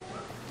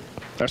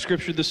Our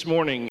scripture this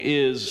morning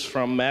is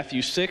from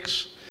Matthew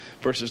 6,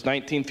 verses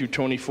 19 through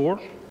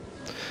 24.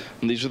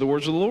 And these are the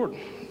words of the Lord.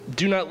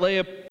 Do not lay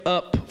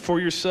up for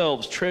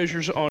yourselves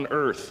treasures on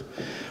earth,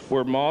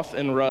 where moth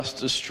and rust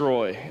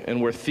destroy,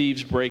 and where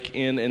thieves break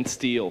in and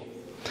steal.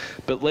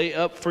 But lay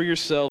up for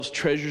yourselves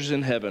treasures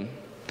in heaven,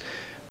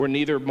 where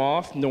neither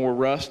moth nor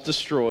rust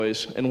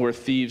destroys, and where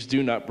thieves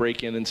do not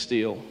break in and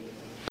steal.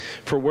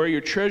 For where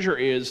your treasure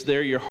is,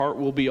 there your heart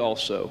will be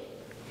also.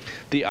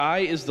 The eye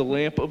is the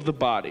lamp of the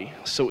body,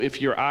 so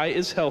if your eye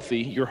is healthy,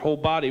 your whole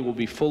body will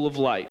be full of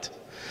light.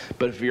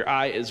 But if your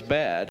eye is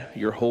bad,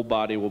 your whole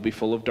body will be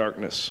full of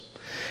darkness.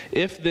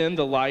 If then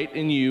the light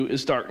in you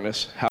is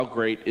darkness, how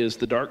great is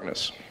the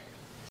darkness?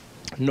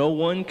 No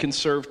one can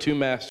serve two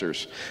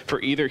masters,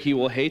 for either he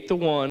will hate the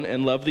one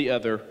and love the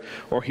other,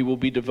 or he will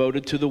be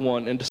devoted to the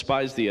one and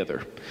despise the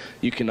other.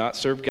 You cannot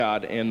serve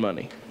God and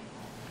money.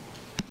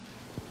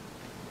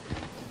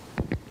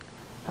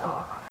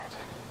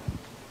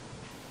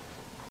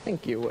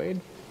 Thank you, Wade.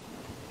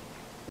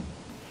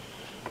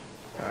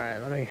 All right,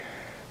 let me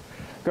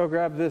go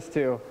grab this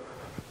too.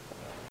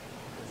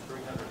 It's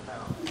 300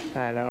 pounds.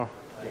 I know.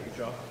 Thank you,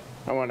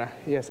 chalk.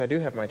 Yes, I do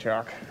have my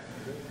chalk.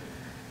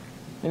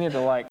 I need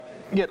to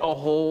get a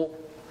whole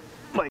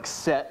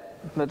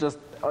set that just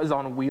is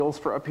on wheels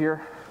for up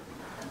here.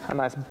 A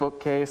nice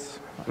bookcase,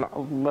 a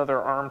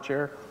leather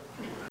armchair.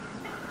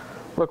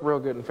 Look real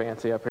good and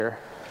fancy up here.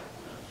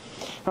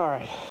 All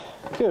right,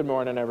 good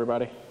morning,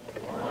 everybody.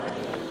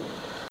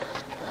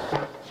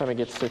 Let me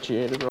get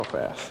situated real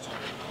fast.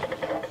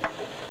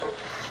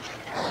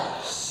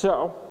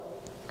 So,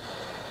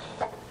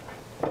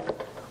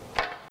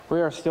 we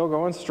are still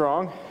going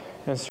strong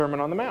in Sermon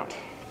on the Mount.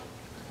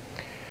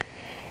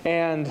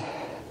 And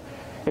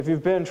if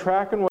you've been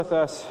tracking with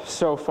us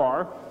so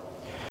far,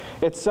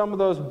 it's some of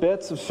those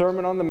bits of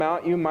Sermon on the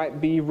Mount you might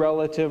be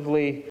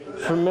relatively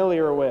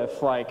familiar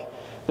with, like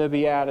the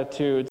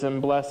Beatitudes,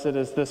 and blessed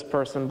is this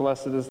person,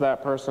 blessed is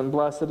that person,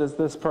 blessed is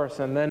this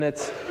person. Then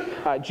it's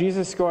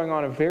Jesus going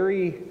on a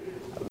very,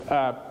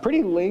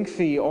 pretty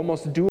lengthy,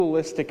 almost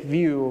dualistic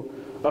view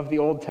of the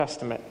Old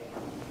Testament,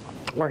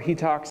 where he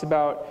talks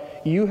about,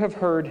 you have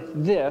heard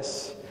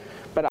this,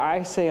 but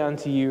I say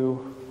unto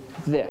you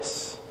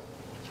this.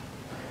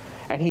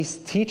 And he's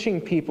teaching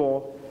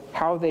people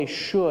how they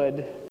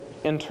should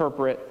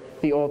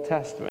interpret the Old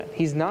Testament.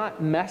 He's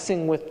not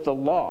messing with the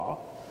law,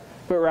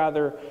 but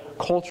rather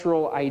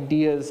cultural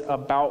ideas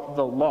about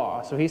the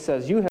law. So he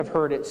says, you have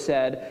heard it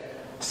said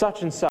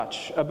such and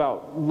such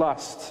about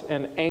lust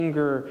and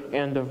anger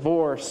and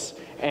divorce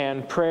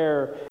and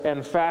prayer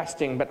and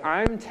fasting, but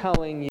I'm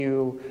telling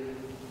you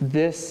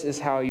this is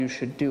how you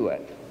should do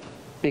it,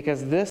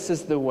 because this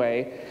is the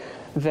way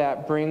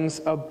that brings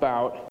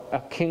about a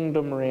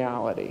kingdom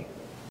reality.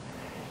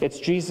 It's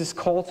Jesus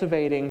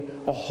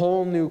cultivating a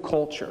whole new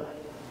culture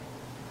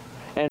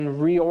and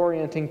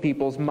reorienting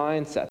people's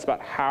mindsets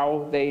about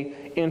how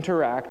they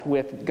interact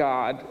with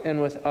God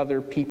and with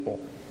other people.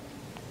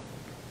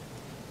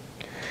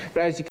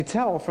 But as you can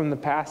tell from the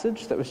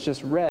passage that was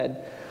just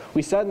read,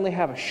 we suddenly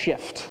have a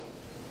shift.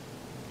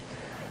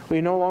 We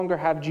no longer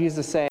have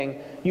Jesus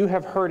saying, you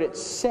have heard it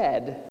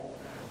said,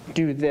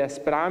 do this,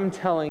 but I'm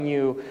telling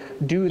you,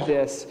 do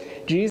this.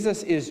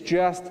 Jesus is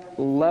just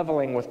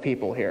leveling with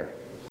people here.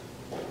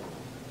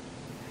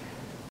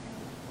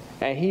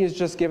 And he has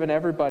just given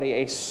everybody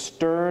a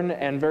stern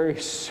and very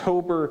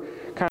sober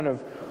kind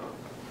of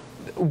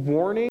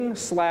warning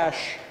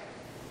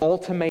 /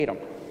 ultimatum.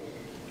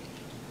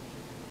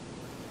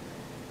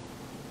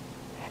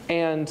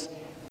 And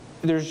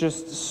there's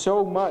just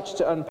so much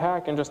to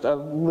unpack in just a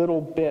little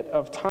bit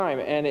of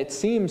time. And it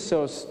seems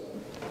so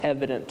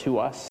evident to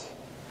us.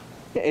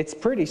 It's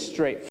pretty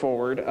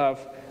straightforward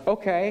of,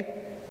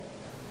 okay,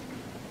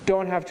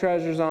 don't have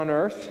treasures on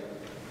earth.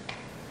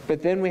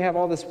 But then we have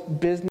all this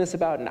business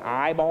about an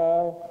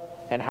eyeball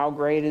and how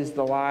great is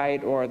the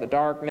light or the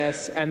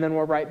darkness, and then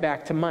we're right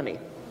back to money.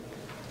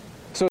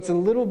 So it's a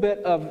little bit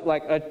of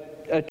like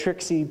a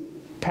tricksy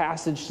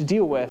passage to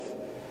deal with,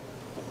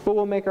 but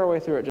we'll make our way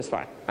through it just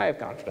fine. I have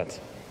confidence.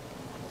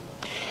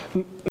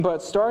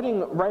 But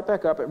starting right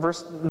back up at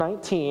verse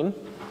 19,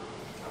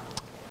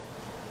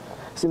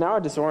 see, now I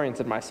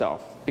disoriented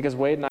myself because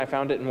Wade and I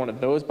found it in one of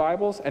those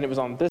Bibles, and it was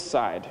on this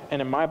side,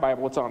 and in my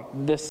Bible it's on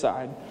this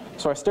side.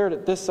 So I stared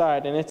at this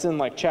side, and it's in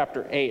like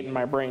chapter 8, and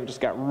my brain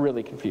just got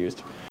really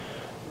confused.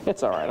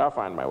 It's all right, I'll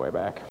find my way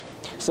back.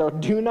 So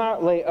do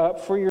not lay up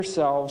for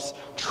yourselves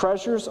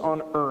treasures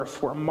on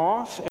earth where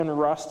moth and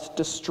rust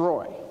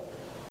destroy,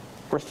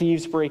 where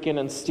thieves break in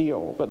and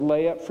steal, but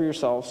lay up for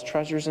yourselves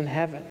treasures in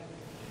heaven,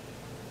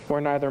 where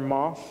neither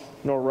moth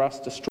nor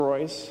rust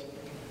destroys,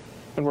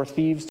 and where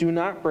thieves do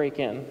not break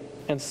in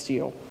and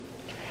steal.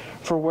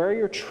 For where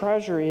your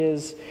treasure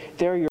is,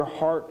 there your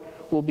heart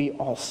will be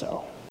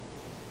also.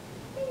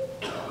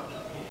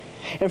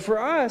 And for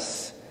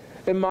us,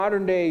 in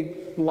modern day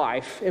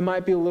life, it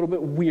might be a little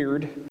bit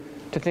weird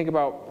to think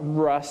about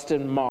rust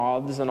and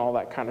moths and all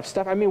that kind of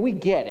stuff. I mean, we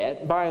get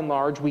it. By and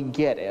large, we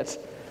get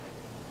it.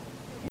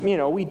 You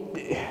know, we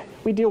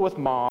deal with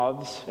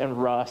moths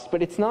and rust,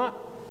 but it's not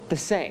the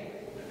same,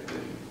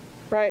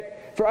 right?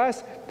 For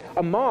us,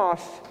 a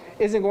moth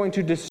isn't going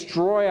to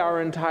destroy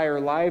our entire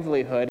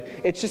livelihood.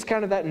 It's just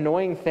kind of that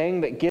annoying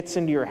thing that gets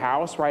into your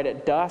house right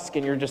at dusk,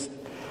 and you're just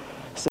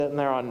sitting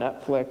there on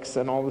Netflix,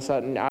 and all of a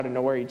sudden, out of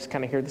nowhere, you just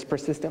kind of hear this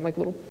persistent, like,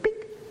 little ping,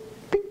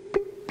 ping,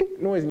 ping,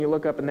 ping noise, and you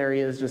look up, and there he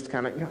is, just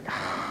kind of, you're like,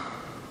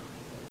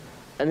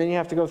 and then you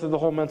have to go through the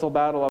whole mental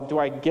battle of, do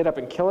I get up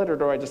and kill it, or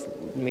do I just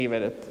leave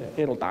it?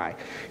 It'll die.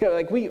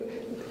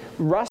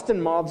 Rust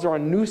and moths are a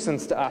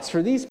nuisance to us.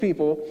 For these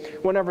people,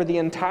 whenever the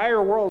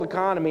entire world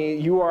economy,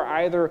 you are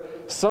either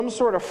some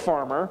sort of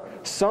farmer,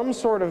 some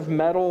sort of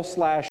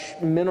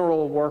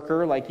metal/mineral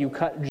worker, like you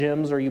cut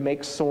gems or you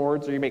make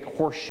swords or you make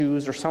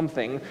horseshoes or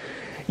something.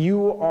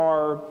 You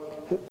are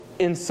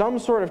in some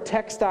sort of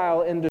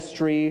textile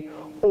industry,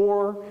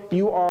 or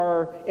you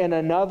are in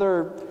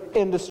another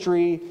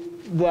industry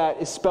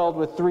that is spelled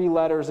with 3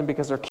 letters, and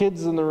because there are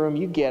kids in the room,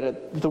 you get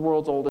it, the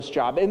world's oldest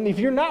job. And if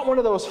you're not one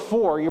of those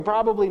 4, you're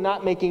probably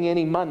not making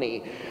any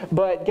money.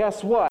 But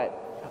guess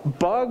what?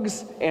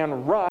 Bugs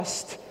and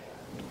rust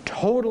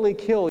totally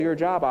kill your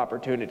job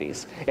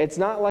opportunities. It's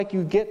not like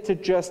you get to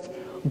just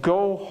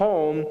go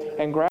home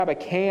and grab a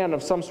can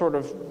of some sort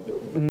of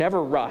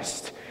Never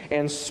Rust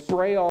and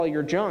spray all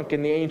your junk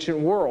in the ancient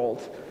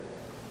world.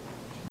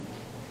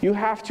 You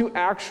have to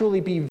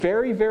actually be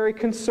very, very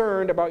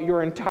concerned about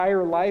your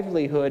entire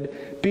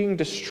livelihood being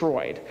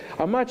destroyed.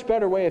 A much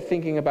better way of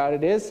thinking about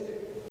it is,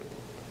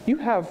 you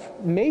have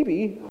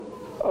maybe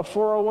a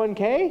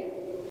 401k,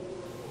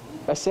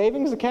 a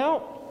savings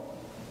account,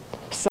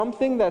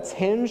 something that's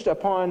hinged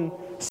upon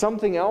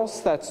something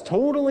else that's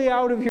totally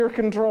out of your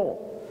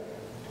control.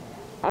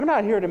 I'm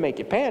not here to make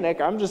you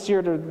panic. I'm just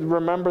here to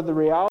remember the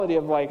reality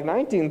of, like,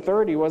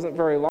 1930 wasn't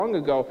very long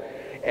ago.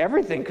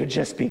 Everything could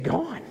just be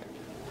gone.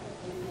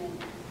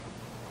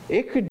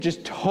 It could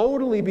just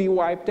totally be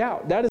wiped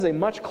out. That is a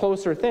much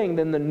closer thing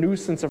than the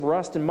nuisance of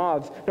rust and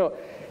moths. No,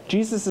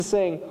 Jesus is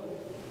saying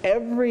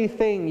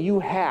everything you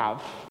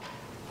have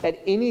at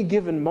any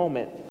given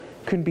moment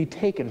can be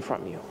taken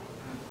from you.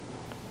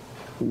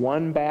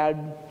 One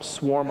bad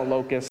swarm of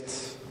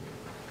locusts,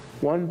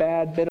 one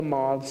bad bit of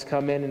moths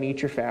come in and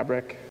eat your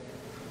fabric.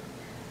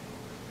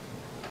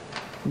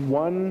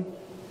 One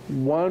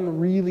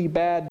really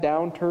bad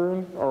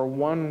downturn or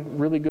one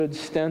really good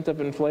stint of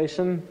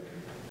inflation,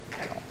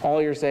 all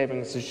your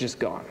savings is just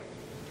gone.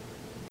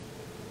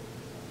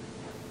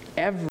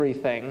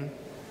 Everything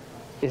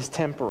is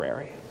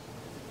temporary.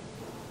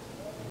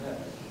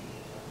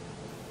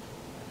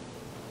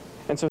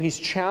 And so he's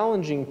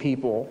challenging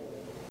people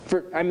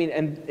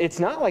and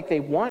it's not like they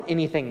want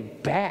anything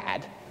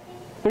bad.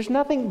 There's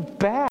nothing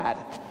bad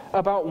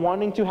about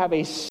wanting to have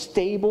a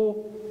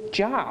stable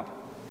job.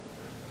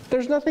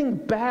 There's nothing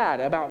bad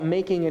about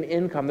making an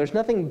income. There's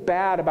nothing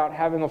bad about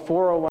having a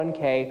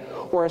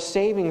 401k or a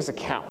savings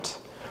account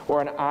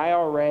or an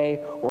IRA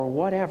or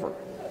whatever.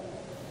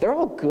 They're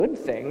all good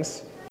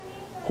things.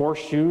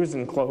 Horseshoes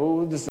and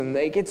clothes, and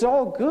it's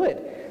all good.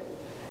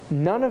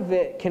 None of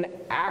it can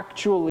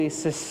actually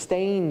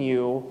sustain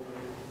you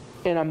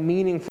in a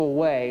meaningful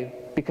way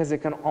because it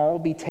can all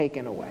be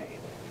taken away.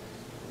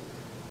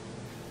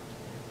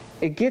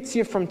 It gets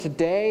you from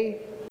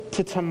today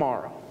to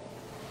tomorrow.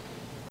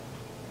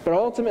 But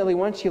ultimately,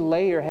 once you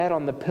lay your head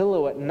on the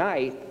pillow at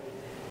night,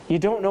 you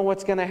don't know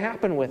what's going to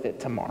happen with it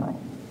tomorrow.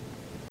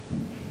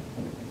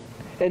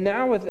 And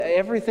now with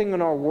everything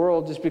in our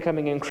world just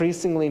becoming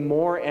increasingly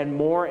more and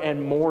more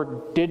and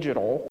more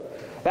digital,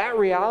 that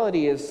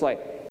reality is like,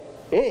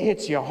 it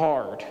hits you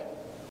hard.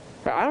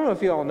 I don't know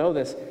if you all know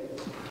this.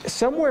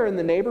 Somewhere in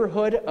the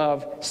neighborhood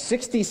of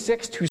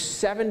 66 to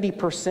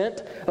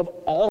 70% of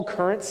all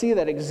currency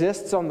that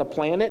exists on the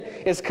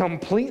planet is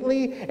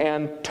completely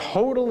and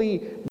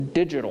totally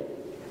digital.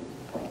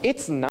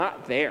 It's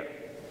not there.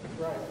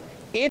 Right.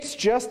 It's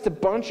just a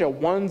bunch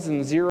of ones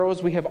and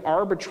zeros we have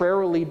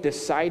arbitrarily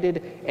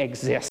decided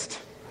exist.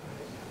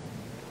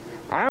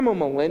 I'm a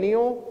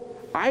millennial.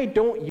 I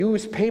don't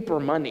use paper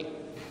money.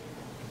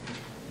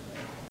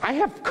 I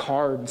have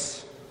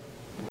cards.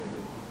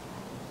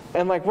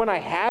 And like when I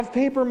have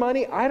paper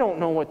money, I don't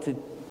know what to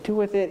do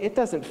with it. It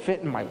doesn't fit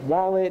in my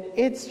wallet.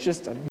 It's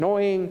just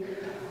annoying.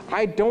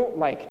 I don't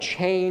like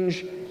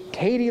change.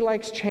 Katie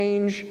likes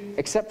change,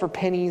 except for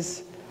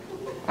pennies.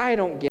 I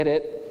don't get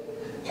it.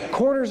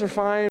 Quarters are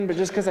fine, but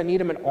just because I need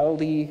them at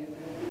Aldi.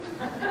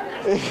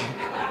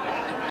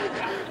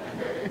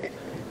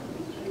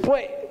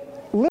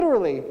 But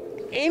literally,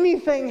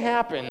 anything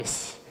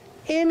happens,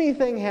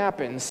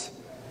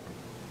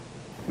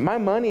 my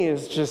money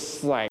is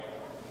just like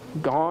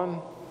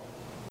gone.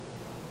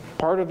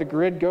 Part of the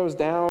grid goes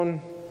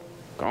down,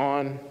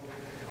 gone.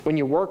 When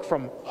you work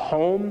from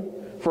home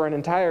for an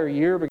entire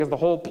year because the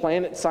whole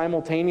planet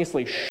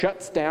simultaneously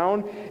shuts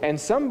down and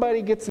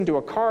somebody gets into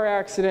a car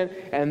accident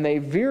and they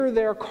veer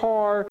their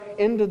car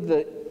into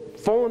the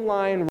phone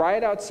line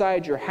right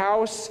outside your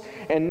house,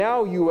 and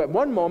now you at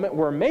one moment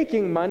were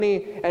making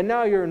money and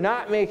now you're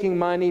not making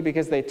money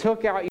because they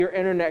took out your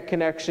internet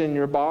connection.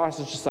 Your boss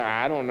is just like,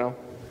 I don't know.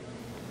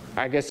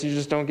 I guess you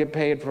just don't get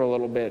paid for a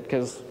little bit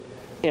because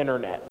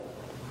internet.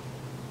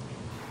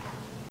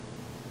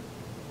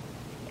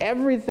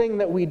 Everything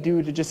that we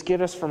do to just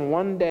get us from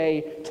one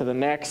day to the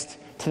next,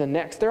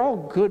 they're all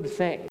good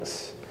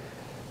things.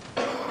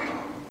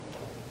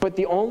 But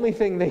the only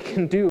thing they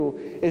can do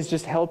is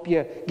just help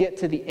you get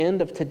to the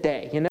end of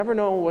today. You never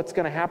know what's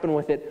going to happen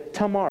with it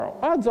tomorrow.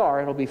 Odds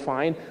are it'll be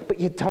fine, but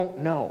you don't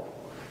know.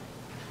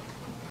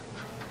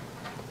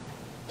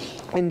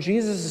 And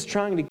Jesus is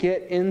trying to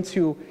get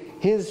into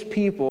his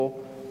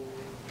people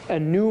a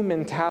new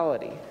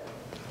mentality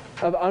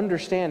of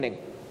understanding.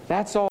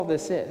 That's all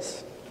this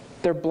is.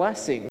 They're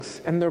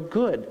blessings and they're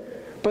good,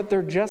 but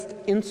they're just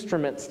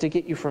instruments to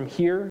get you from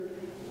here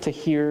to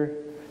here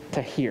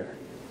to here.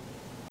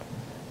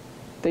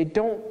 They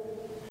don't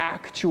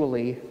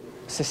actually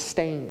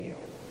sustain you.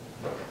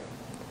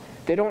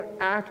 They don't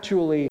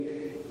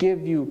actually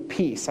give you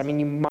peace. I mean,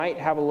 you might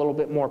have a little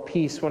bit more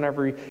peace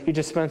whenever you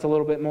just spent a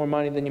little bit more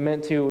money than you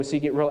meant to, so you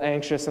get real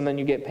anxious and then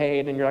you get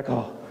paid and you're like,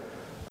 oh,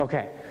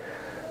 okay.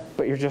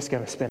 But you're just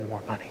going to spend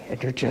more money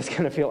and you're just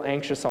going to feel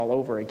anxious all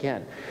over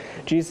again.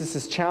 Jesus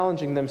is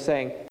challenging them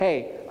saying,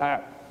 hey,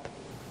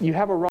 you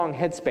have a wrong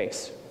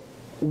headspace.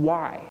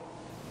 Why?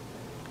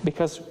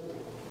 Because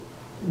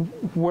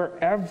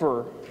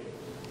wherever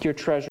your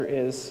treasure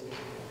is,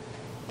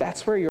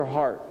 that's where your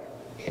heart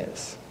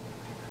is.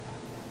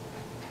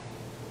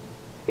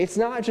 It's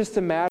not just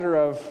a matter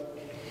of,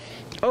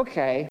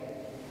 okay,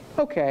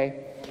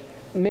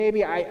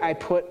 maybe I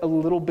put a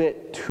little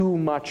bit too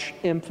much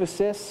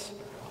emphasis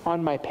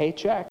on my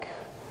paycheck.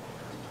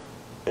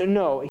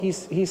 No,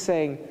 he's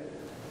saying,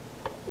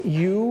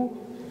 you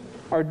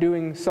are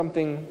doing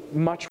something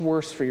much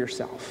worse for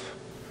yourself.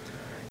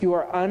 You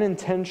are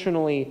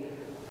unintentionally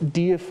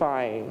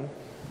deifying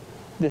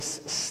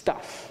this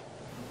stuff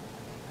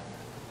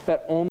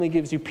that only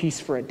gives you peace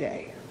for a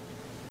day,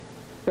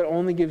 that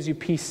only gives you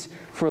peace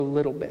for a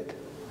little bit.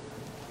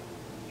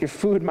 Your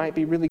food might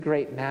be really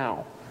great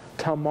now.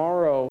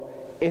 Tomorrow,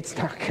 it's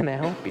not going to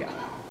help you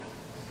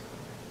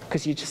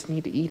because you just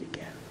need to eat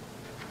again.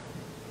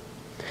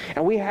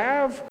 And we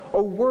have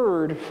a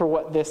word for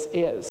what this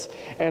is,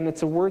 and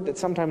it's a word that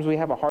sometimes we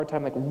have a hard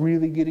time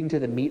really getting to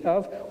the meat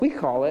of. We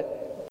call it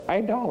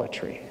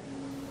idolatry.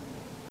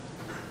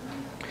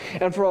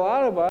 And for a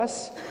lot of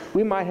us,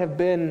 we might have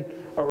been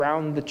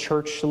around the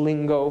church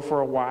lingo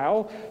for a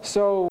while.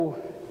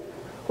 So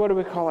what do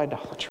we call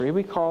idolatry?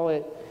 We call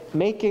it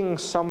making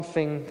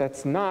something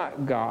that's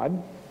not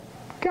God,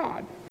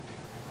 God.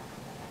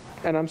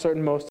 And I'm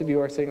certain most of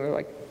you are sitting there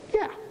like,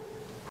 yeah.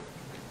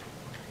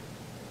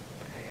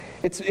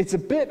 It's a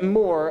bit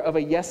more of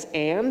a yes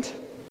and.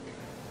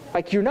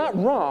 Like, you're not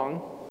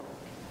wrong,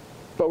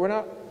 but we're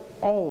not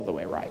all the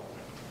way right.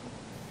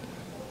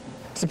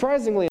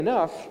 Surprisingly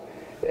enough,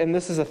 and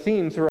this is a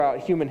theme throughout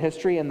human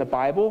history and the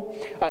Bible,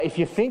 if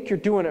you think you're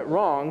doing it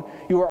wrong,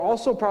 you are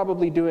also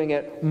probably doing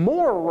it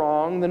more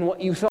wrong than what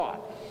you thought,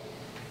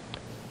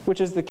 which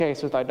is the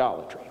case with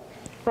idolatry,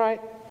 right?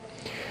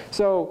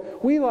 So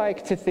we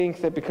like to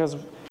think that because,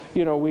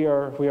 we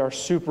are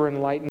super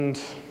enlightened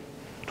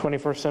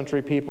 21st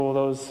century people,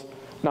 those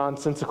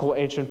nonsensical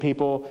ancient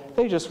people,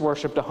 they just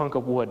worshipped a hunk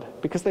of wood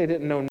because they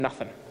didn't know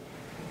nothing.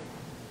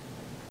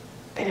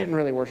 They didn't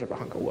really worship a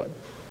hunk of wood.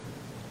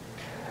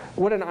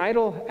 What an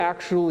idol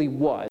actually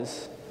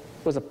was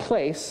a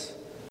place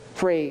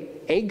for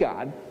a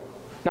god.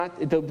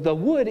 Not the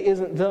wood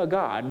isn't the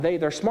god.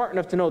 They're smart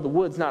enough to know the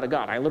wood's not a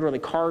god. I literally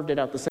carved it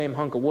out the same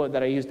hunk of wood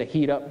that I used to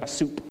heat up my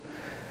soup.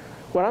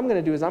 What I'm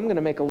going to do is I'm going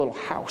to make a little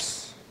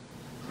house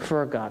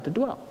for a god to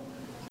dwell.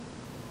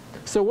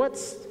 So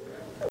what's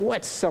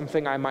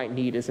something I might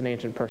need as an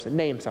ancient person?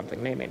 Name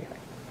something. Name anything.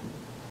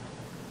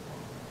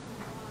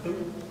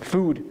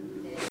 Food.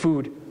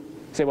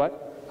 Say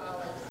what?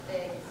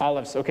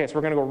 Olives. Okay, so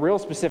we're going to go real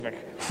specific.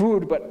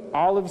 Food, but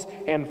olives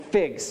and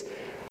figs.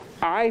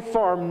 I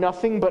farm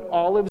nothing but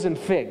olives and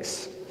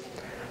figs.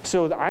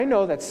 So I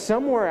know that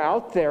somewhere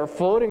out there,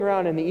 floating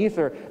around in the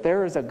ether,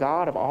 there is a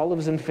God of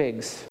olives and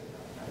figs.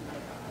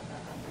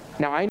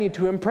 Now I need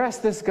to impress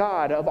this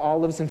God of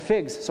olives and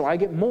figs, so I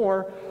get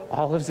more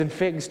olives and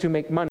figs to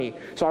make money.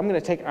 So I'm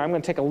going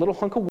to take a little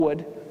hunk of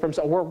wood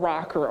or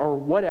rock or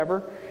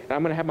whatever, and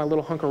I'm going to have my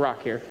little hunk of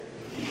rock here.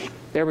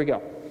 There we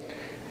go.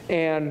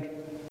 And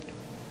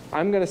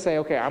I'm going to say,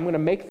 okay, I'm going to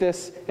make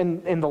this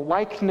in the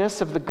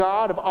likeness of the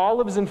God of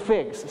olives and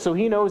figs, so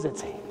he knows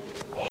it's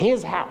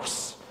his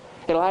house.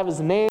 It'll have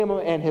his name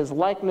and his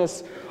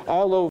likeness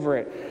all over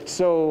it.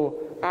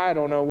 So I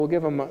don't know, we'll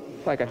give him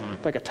like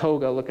a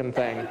toga-looking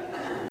thing,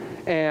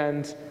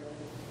 and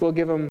we'll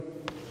give him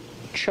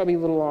chubby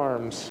little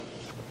arms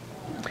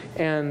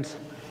and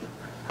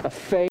a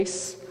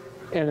face,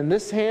 and in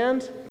this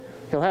hand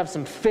he'll have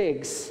some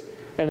figs,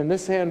 and in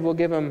this hand we'll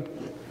give him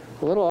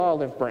a little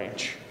olive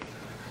branch,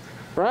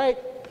 right?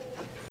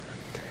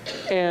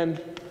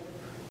 And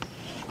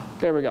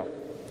there we go.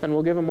 And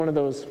we'll give him one of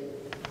those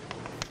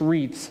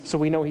wreaths so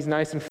we know he's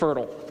nice and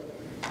fertile,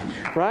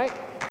 right?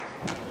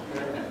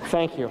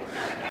 Thank you.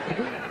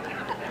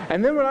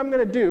 And then what I'm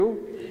going to do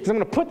is I'm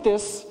going to put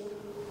this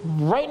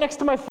right next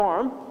to my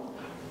farm,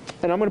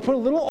 And I'm going to put a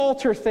little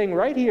altar thing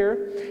right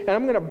here, and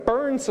I'm going to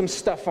burn some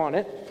stuff on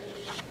it.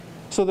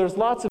 So there's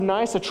lots of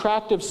nice,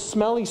 attractive,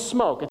 smelly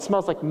smoke. It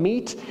smells like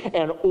meat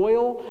and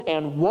oil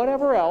and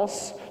whatever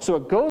else. So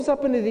it goes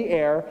up into the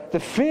air. The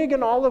fig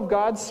and olive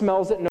God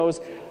smells it,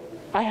 knows,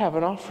 I have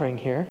an offering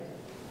here.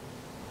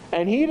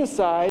 And he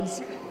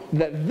decides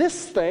that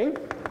this thing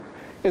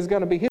is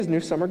going to be his new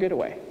summer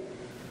getaway.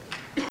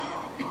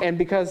 And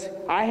because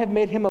I have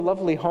made him a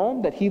lovely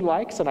home that he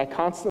likes, and I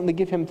constantly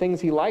give him things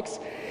he likes,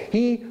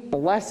 he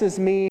blesses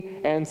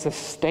me and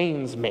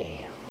sustains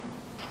me.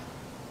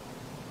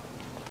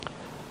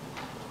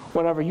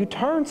 Whenever you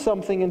turn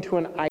something into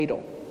an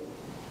idol,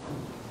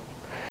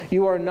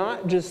 you are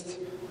not just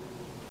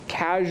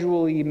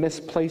casually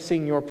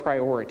misplacing your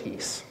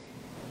priorities,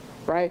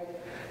 right?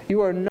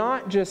 You are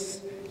not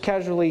just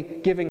casually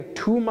giving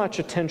too much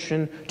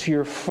attention to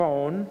your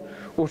phone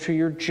or to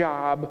your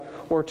job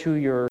or to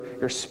your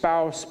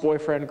spouse,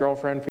 boyfriend,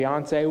 girlfriend,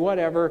 fiance,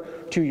 whatever,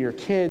 to your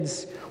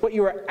kids. What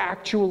you are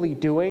actually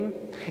doing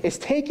is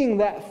taking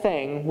that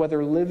thing,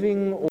 whether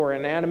living or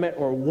inanimate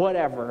or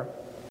whatever,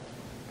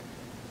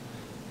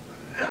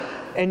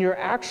 and you're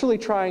actually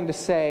trying to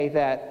say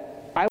that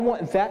I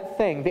want that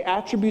thing, the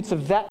attributes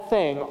of that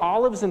thing,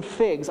 olives and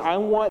figs. I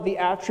want the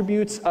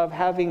attributes of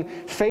having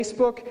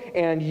Facebook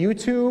and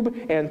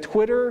YouTube and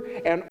Twitter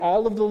and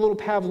all of the little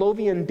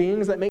Pavlovian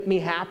dings that make me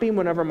happy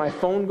whenever my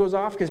phone goes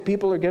off because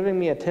people are giving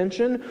me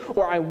attention.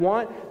 Or I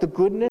want the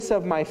goodness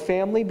of my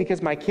family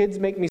because my kids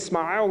make me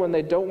smile when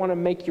they don't want to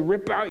make you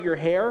rip out your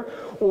hair.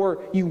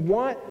 Or you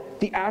want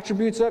the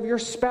attributes of your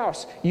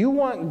spouse. You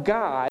want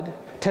God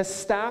to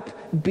stop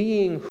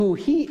being who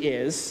he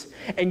is,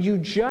 and you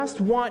just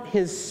want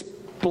his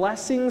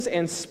blessings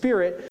and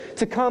spirit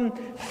to come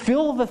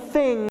fill the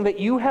thing that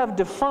you have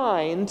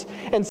defined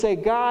and say,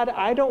 God,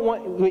 I don't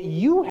want what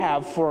you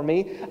have for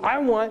me. I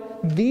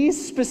want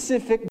these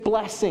specific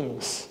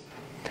blessings.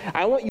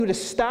 I want you to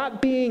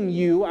stop being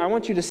you. I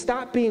want you to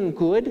stop being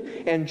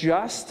good and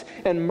just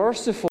and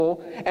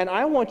merciful. And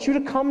I want you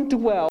to come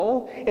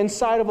dwell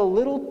inside of a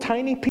little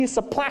tiny piece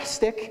of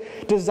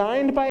plastic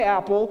designed by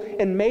Apple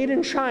and made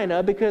in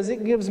China because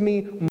it gives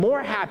me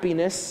more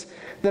happiness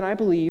than I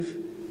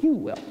believe you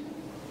will.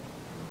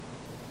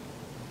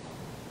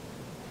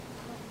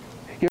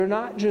 You're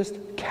not just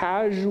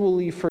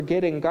casually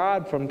forgetting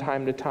God from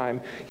time to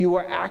time. You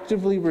are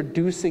actively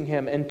reducing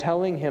him and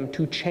telling him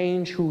to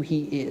change who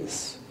he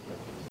is.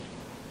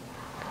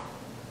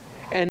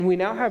 And we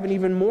now have an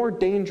even more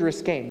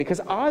dangerous game because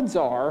odds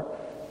are,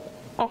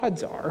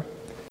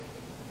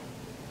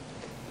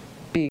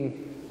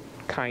 being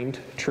kind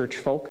church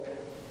folk,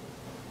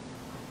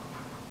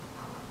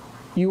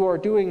 you are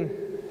doing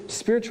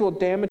spiritual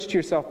damage to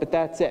yourself, but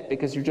that's it,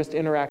 because you're just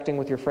interacting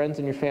with your friends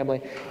and your family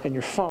and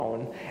your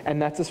phone,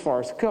 and that's as far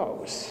as it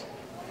goes.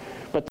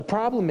 But the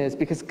problem is,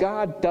 because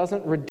God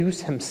doesn't reduce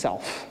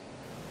himself,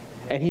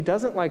 and he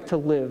doesn't like to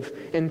live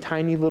in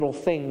tiny little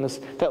things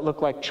that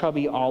look like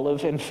chubby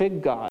olive and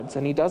fig gods,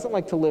 and he doesn't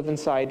like to live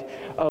inside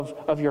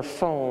of your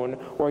phone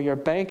or your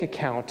bank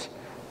account,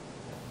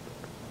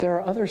 there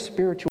are other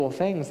spiritual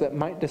things that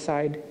might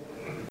decide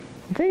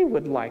they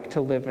would like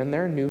to live in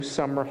their new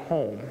summer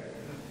home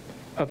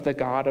of the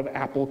God of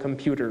Apple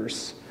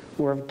computers,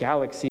 or of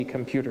Galaxy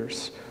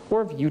computers,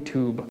 or of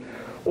YouTube,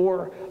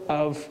 or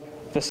of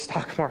the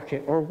stock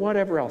market, or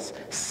whatever else.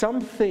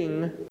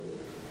 Something,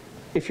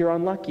 if you're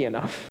unlucky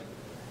enough,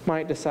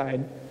 might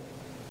decide,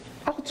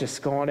 I'll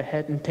just go on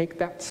ahead and take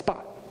that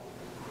spot.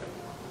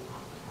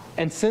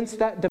 And since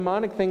that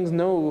demonic thing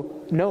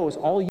knows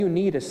all you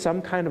need is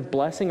some kind of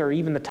blessing or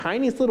even the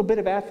tiniest little bit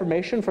of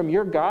affirmation from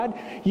your God,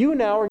 you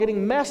now are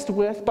getting messed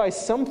with by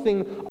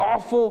something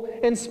awful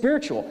and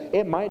spiritual.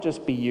 It might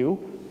just be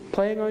you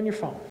playing on your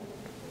phone.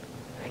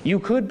 You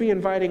could be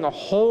inviting a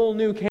whole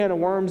new can of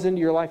worms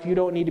into your life you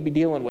don't need to be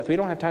dealing with. We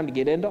don't have time to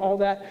get into all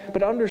that,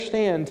 but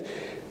understand,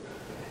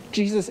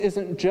 Jesus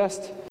isn't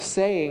just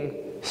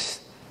saying,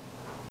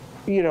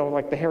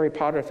 like the Harry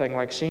Potter thing,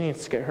 like she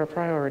needs to get her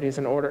priorities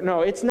in order.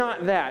 No, it's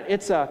not that.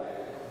 It's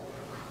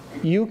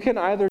you can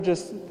either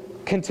just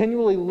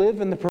continually live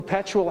in the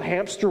perpetual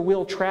hamster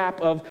wheel trap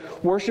of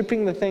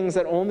worshiping the things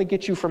that only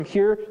get you from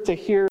here to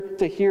here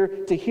to here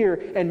to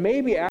here, and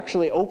maybe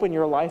actually open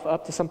your life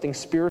up to something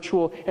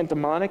spiritual and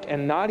demonic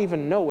and not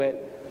even know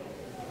it,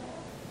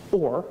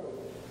 or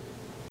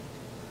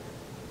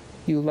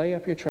you lay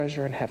up your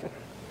treasure in heaven.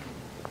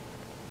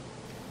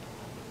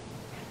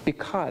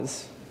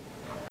 Because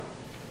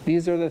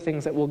these are the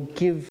things that will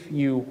give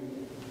you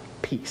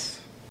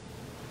peace.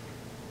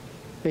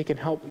 They can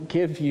help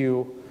give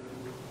you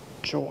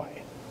joy.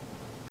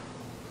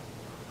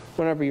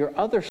 Whenever your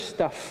other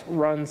stuff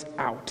runs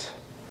out,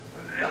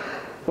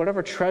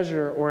 whatever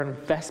treasure or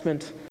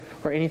investment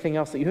or anything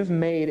else that you have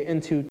made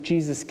into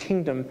Jesus'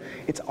 kingdom,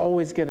 it's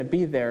always going to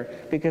be there,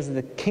 because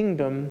the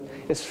kingdom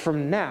is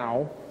from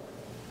now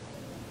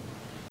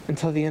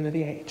until the end of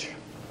the age.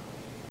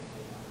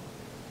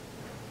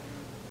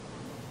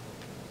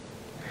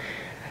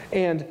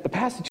 And the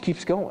passage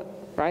keeps going,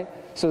 right?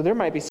 So there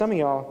might be some of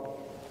y'all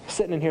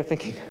sitting in here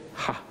thinking,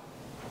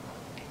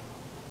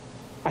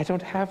 I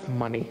don't have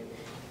money.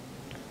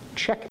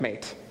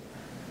 Checkmate.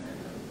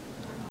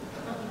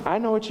 I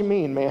know what you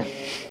mean, man.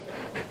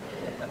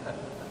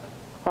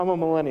 I'm a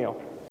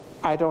millennial.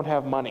 I don't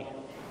have money.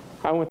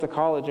 I went to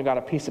college and got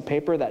a piece of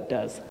paper that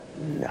does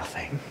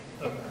nothing.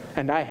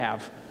 And I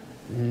have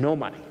no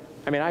money.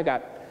 I mean,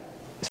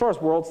 as far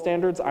as world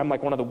standards, I'm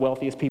like one of the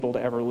wealthiest people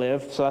to ever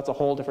live, so that's a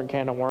whole different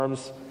can of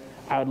worms.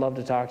 I would love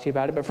to talk to you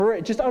about it, but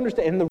for just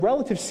understand, in the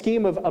relative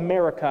scheme of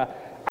America,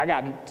 I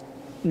got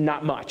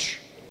not much.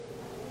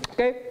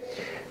 Okay?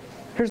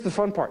 Here's the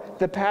fun part.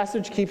 The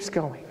passage keeps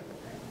going.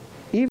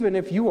 Even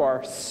if you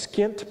are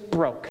skint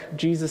broke,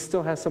 Jesus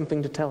still has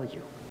something to tell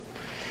you.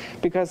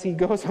 Because he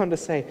goes on to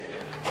say,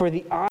 for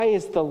the eye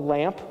is the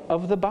lamp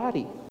of the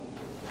body.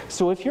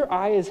 So if your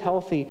eye is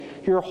healthy,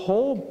 your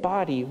whole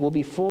body will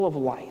be full of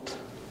light.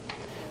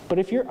 But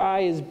if your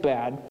eye is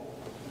bad,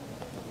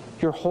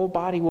 your whole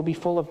body will be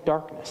full of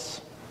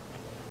darkness.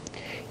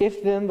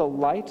 If then the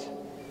light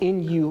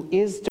in you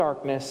is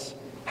darkness,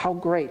 how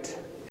great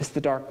is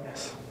the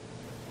darkness?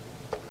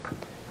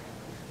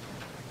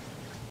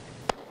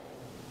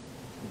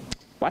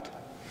 What?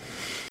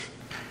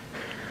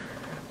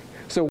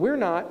 So we're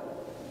not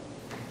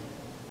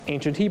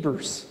ancient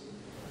Hebrews.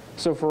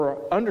 So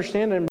for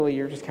understandably,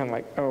 you're just kind of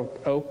like,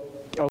 oh,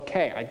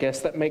 okay, I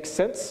guess that makes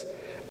sense.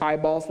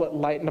 Eyeballs let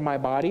light into my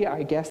body.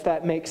 I guess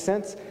that makes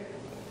sense.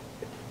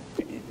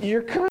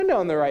 You're kind of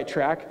on the right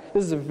track.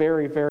 This is a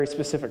very, very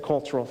specific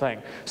cultural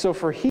thing. So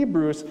for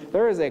Hebrews,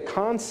 there is a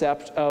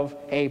concept of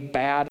a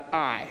bad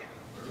eye.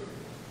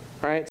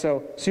 Right?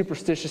 So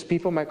superstitious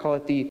people might call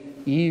it the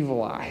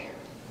evil eye.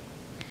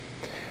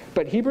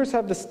 But Hebrews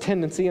have this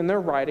tendency in their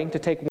writing to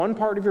take one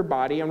part of your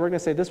body, and we're going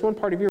to say this one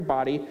part of your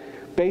body,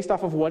 based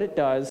off of what it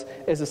does,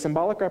 is a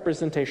symbolic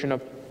representation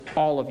of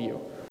all of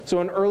you. So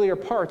in earlier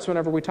parts,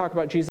 whenever we talk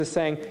about Jesus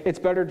saying it's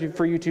better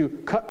for you to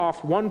cut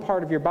off one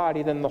part of your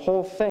body than the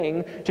whole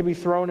thing to be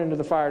thrown into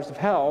the fires of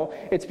hell,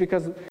 it's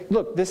because,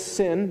 look, this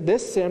sin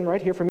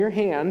right here from your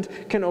hand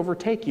can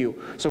overtake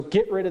you. So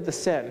get rid of the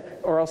sin,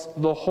 or else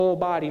the whole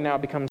body now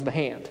becomes the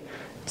hand.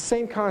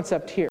 Same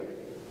concept here.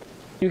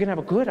 You can have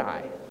a good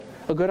eye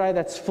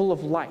that's full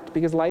of light,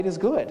 because light is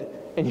good,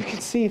 and you can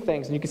see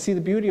things, and you can see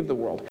the beauty of the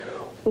world.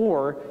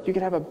 Or you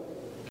can have a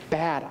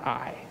bad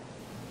eye.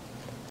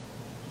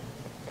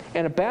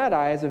 And a bad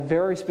eye is a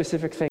very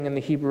specific thing in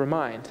the Hebrew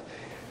mind.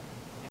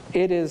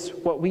 It is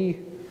what we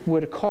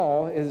would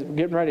call, is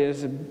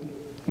a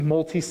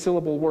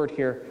multi-syllable word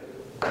here,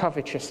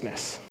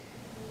 covetousness.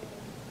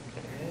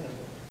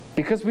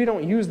 Because we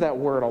don't use that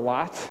word a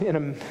lot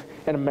in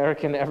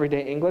American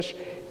everyday English,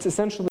 it's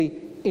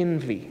essentially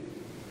envy.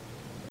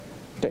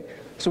 Okay.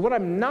 So what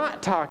I'm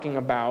not talking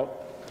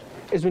about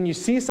is when you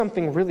see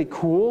something really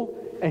cool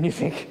and you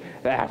think,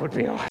 that would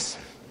be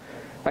awesome.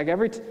 Like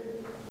every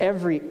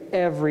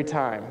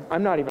time,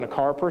 I'm not even a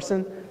car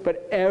person,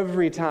 but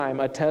every time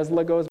a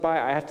Tesla goes by,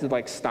 I have to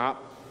like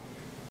stop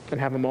and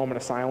have a moment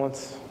of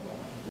silence.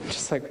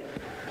 Just like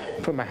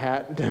put my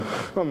hat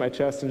on my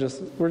chest and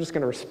we're just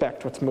going to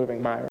respect what's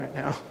moving by right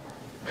now.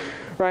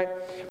 Right?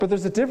 But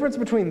there's a difference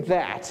between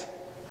that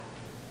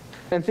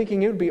and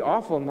thinking it would be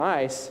awful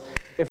nice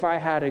if I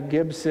had a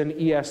Gibson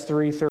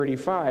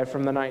ES335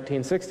 from the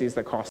 1960s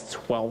that costs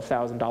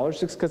 $12,000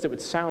 just because it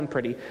would sound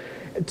pretty,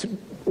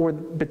 or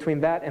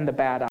between that and the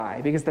bad eye.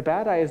 Because the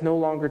bad eye is no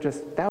longer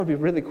just, that would be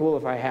really cool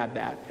if I had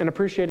that. And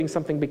appreciating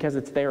something because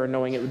it's there and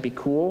knowing it would be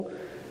cool,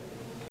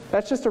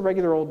 that's just a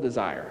regular old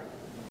desire.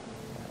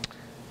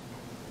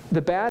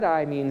 The bad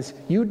eye means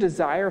you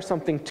desire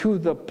something to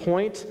the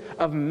point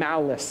of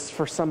malice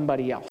for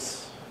somebody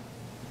else.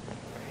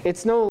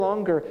 It's no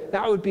longer,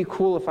 that would be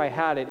cool if I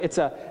had it. It's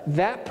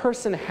that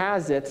person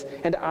has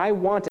it, and I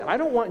want it. I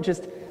don't want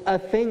just a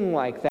thing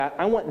like that.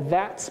 I want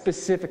that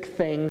specific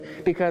thing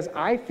because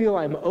I feel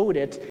I'm owed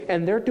it,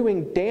 and they're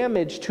doing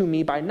damage to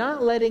me by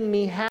not letting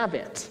me have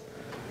it.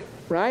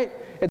 Right?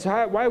 It's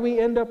why we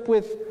end up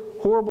with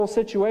horrible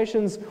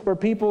situations where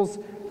people's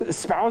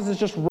spouses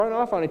just run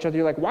off on each other.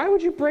 You're like, why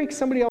would you break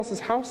somebody else's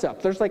house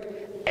up? There's like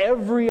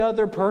every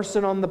other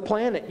person on the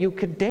planet you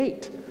could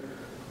date.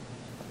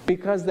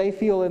 Because they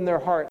feel in their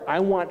heart, I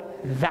want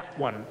that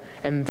one,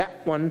 and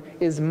that one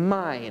is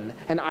mine,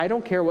 and I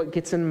don't care what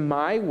gets in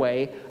my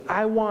way,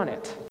 I want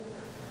it.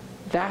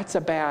 That's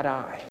a bad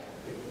eye.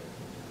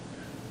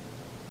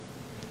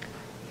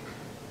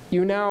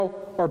 You now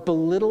are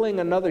belittling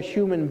another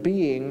human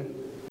being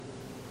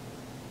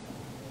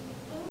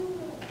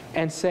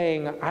and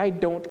saying, I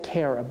don't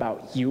care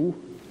about you,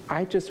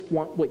 I just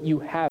want what you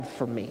have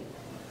for me.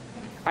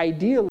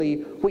 Ideally,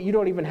 what you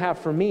don't even have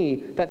for me,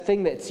 that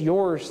thing that's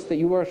yours that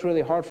you worked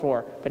really hard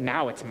for, but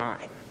now it's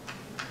mine.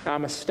 Now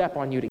I'm a step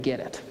on you to get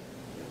it.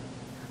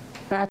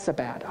 That's a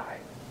bad eye.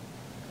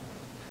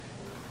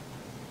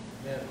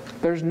 Yeah.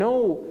 There's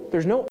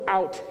no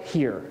out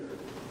here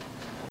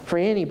for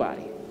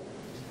anybody.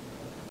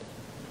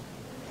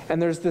 And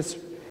there's this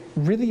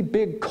really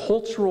big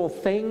cultural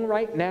thing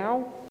right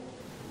now.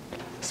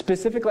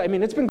 Specifically, I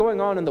mean, it's been going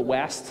on in the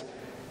West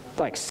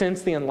like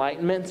since the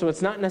Enlightenment, so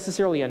it's not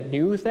necessarily a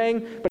new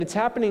thing, but it's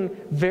happening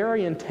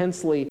very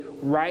intensely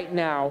right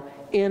now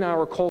in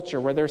our culture,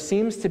 where there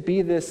seems to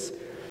be this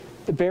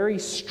very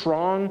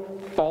strong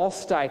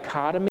false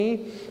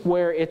dichotomy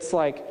where it's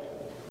like,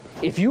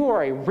 if you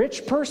are a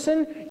rich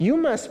person, you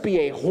must be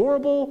a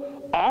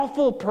horrible,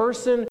 awful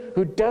person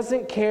who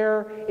doesn't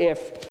care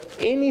if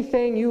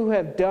anything you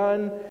have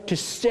done to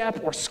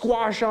step or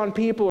squash on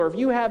people, or if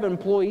you have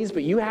employees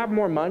but you have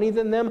more money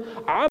than them,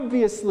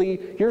 obviously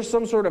you're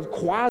some sort of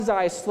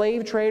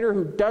quasi-slave trader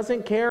who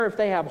doesn't care if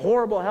they have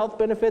horrible health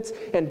benefits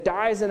and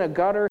dies in a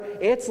gutter.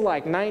 It's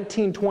like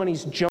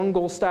 1920s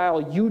jungle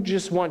style. You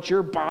just want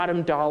your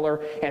bottom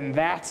dollar, and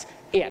that's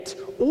it.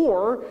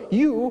 Or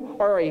you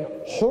are a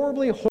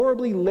horribly,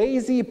 horribly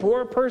lazy,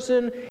 poor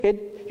person.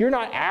 You're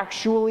not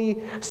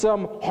actually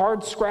some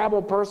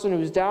hard-scrabble person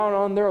who's down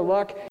on their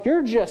luck.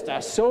 You're just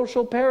a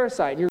social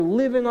parasite. You're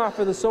living off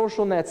of the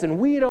social nets, and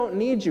we don't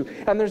need you.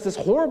 And there's this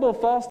horrible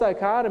false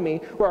dichotomy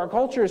where our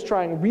culture is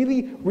trying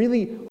really,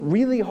 really,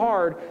 really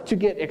hard to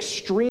get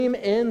extreme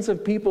ends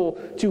of people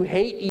to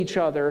hate each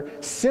other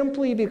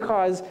simply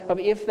because of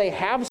if they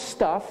have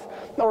stuff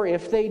or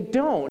if they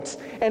don't.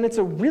 And it's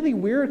a really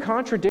weird,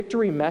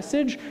 contradictory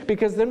message,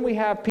 because then we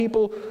have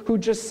people who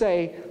just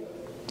say,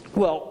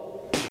 well,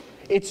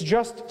 it's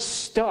just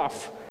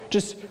stuff.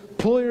 Just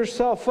pull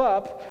yourself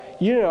up.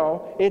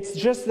 It's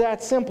just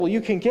that simple.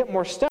 You can get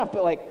more stuff.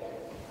 But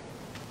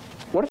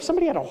what if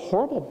somebody had a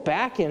horrible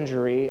back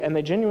injury and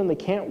they genuinely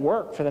can't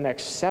work for the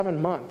next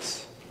 7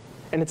 months?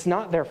 And it's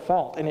not their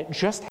fault, and it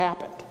just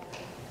happened.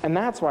 And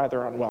that's why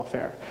they're on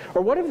welfare.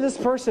 Or what if this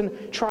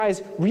person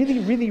tries really,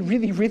 really,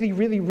 really, really,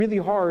 really, really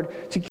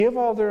hard to give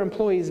all their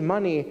employees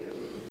money,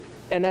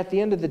 and at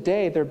the end of the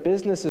day, their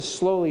business is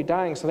slowly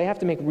dying, so they have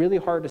to make really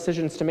hard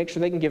decisions to make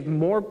sure they can give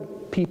more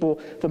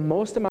people the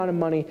most amount of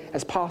money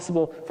as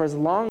possible for as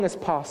long as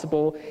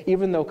possible,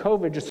 even though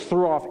COVID just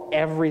threw off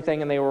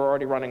everything and they were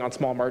already running on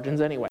small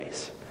margins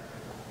anyways.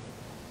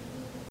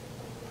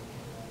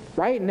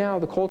 Right now,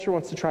 the culture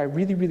wants to try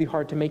really, really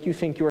hard to make you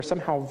think you are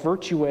somehow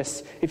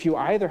virtuous if you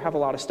either have a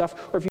lot of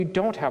stuff or if you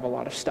don't have a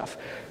lot of stuff.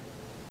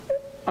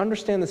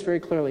 Understand this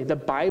very clearly. The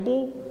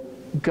Bible,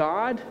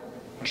 God,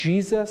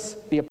 Jesus,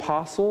 the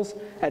apostles,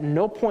 at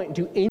no point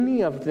do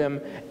any of them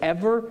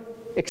ever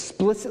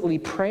explicitly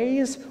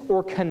praise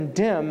or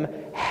condemn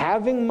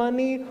having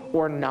money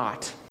or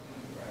not.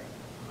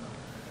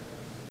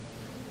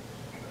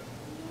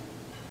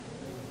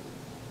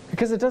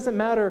 Because it doesn't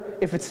matter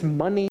if it's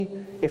money,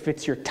 if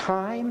it's your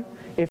time,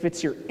 if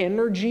it's your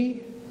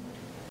energy,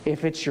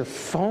 if it's your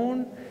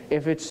phone,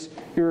 if it's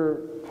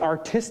your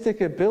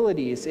artistic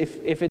abilities,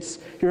 if it's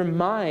your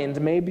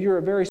mind. Maybe you're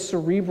a very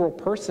cerebral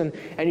person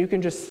and you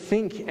can just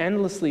think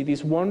endlessly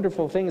these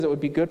wonderful things that would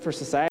be good for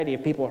society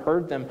if people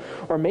heard them.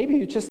 Or maybe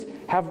you just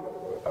have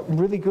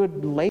really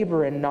good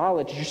labor and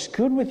knowledge. You're just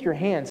good with your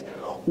hands.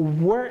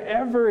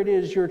 Wherever it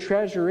is your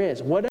treasure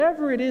is,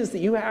 whatever it is that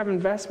you have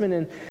investment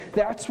in,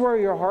 that's where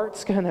your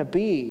heart's going to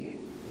be.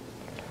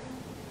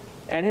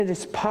 And it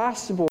is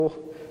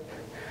possible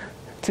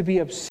to be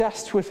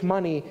obsessed with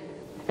money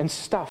and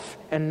stuff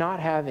and not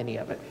have any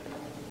of it.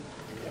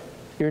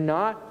 You're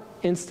not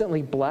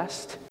instantly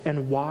blessed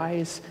and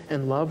wise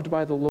and loved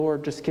by the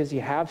Lord just because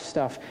you have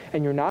stuff,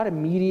 and you're not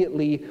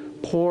immediately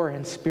poor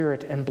in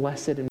spirit and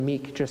blessed and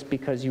meek just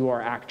because you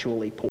are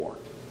actually poor.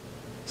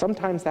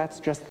 Sometimes that's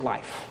just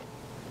life.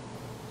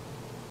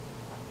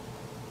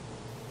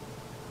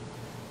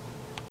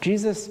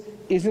 Jesus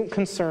isn't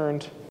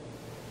concerned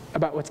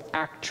about what's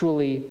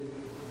actually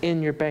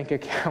in your bank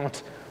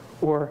account,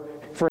 or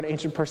for an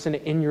ancient person,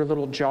 in your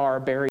little jar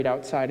buried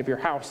outside of your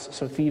house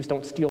so thieves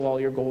don't steal all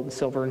your gold and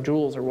silver and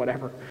jewels or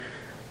whatever.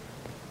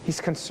 He's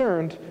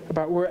concerned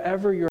about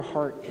wherever your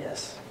heart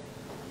is.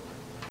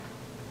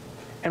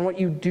 And what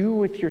you do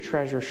with your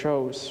treasure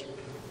shows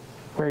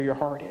where your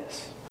heart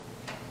is.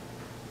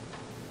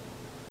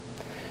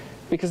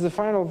 Because the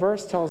final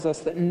verse tells us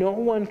that no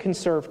one can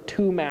serve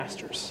two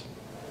masters.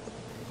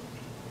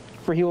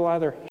 For he will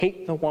either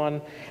hate the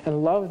one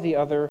and love the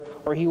other,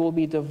 or he will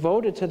be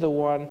devoted to the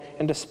one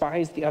and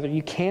despise the other.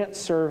 You can't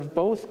serve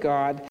both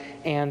God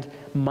and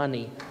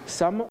money.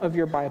 Some of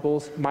your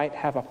Bibles might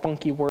have a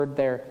funky word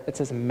there that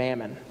says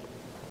mammon.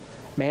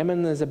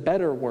 Mammon is a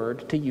better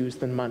word to use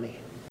than money.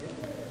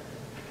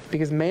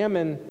 Because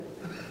mammon,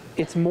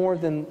 it's more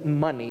than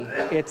money.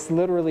 It's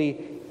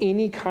literally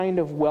any kind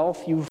of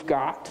wealth you've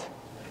got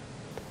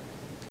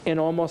in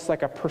almost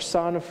like a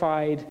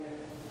personified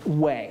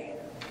way.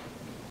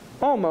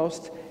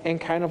 Almost in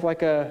kind of like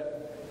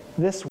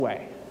this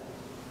way.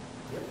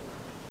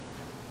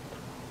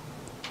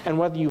 And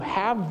whether you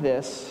have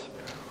this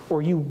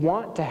or you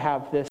want to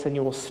have this, and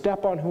you will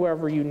step on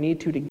whoever you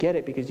need to get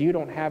it because you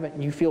don't have it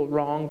and you feel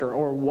wronged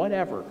or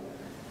whatever.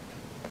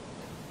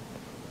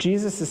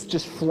 Jesus is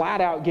just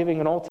flat out giving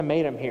an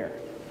ultimatum here.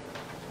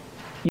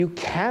 You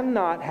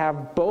cannot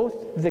have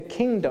both the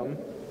kingdom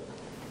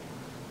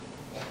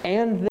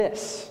and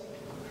this.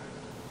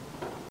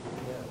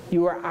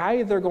 You are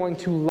either going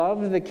to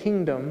love the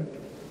kingdom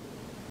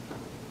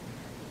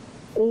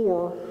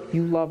or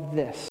you love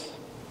this.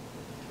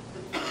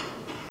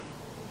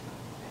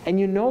 And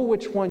you know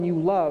which one you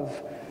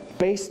love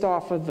based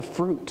off of the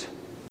fruit.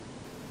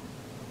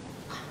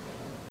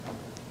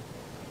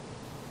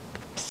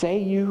 Say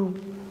you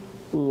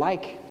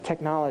like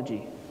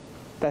technology.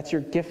 That's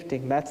your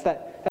gifting.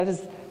 That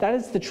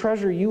is the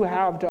treasure you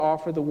have to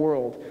offer the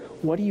world.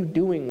 What are you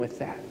doing with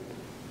that?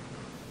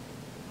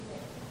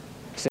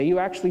 Say you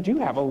actually do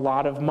have a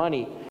lot of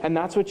money, and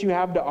that's what you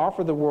have to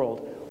offer the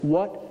world.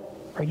 What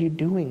are you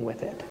doing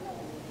with it?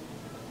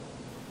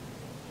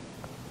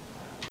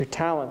 Your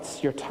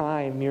talents, your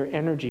time, your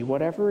energy,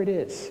 whatever it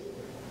is.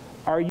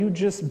 Are you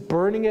just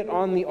burning it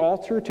on the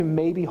altar to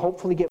maybe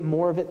hopefully get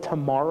more of it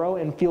tomorrow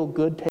and feel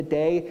good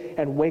today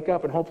and wake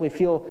up and hopefully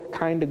feel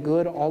kind of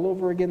good all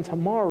over again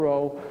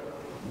tomorrow?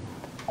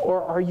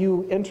 Or are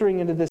you entering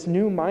into this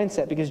new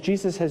mindset because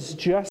Jesus has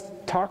just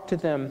talked to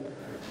them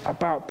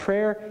about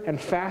prayer and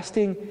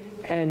fasting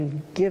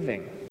and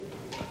giving?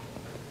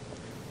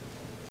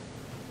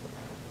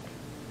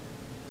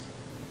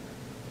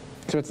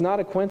 So it's not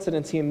a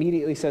coincidence he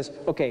immediately says,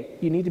 okay,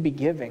 you need to be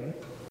giving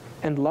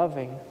and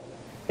loving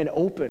and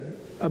open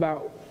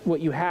about what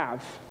you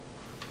have,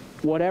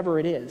 whatever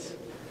it is.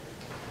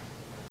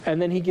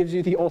 And then he gives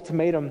you the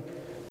ultimatum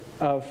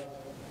of,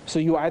 so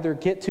you either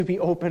get to be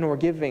open or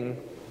giving,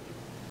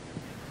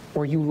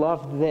 or you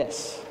love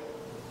this.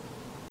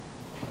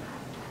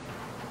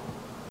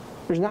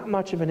 There's not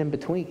much of an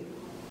in-between.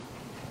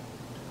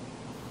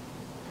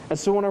 And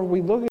so whenever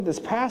we look at this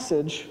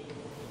passage,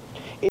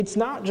 it's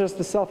not just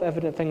the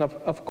self-evident thing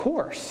of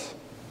course.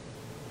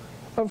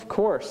 Of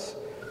course.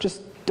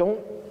 Just don't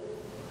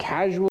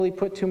casually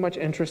put too much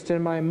interest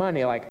in my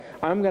money. Like,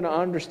 I'm going to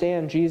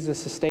understand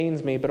Jesus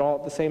sustains me, but all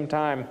at the same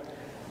time,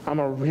 I'm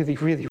going to really,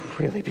 really,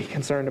 really be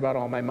concerned about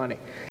all my money.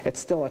 It's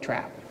still a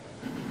trap.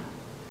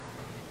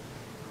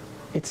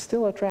 It's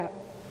still a trap.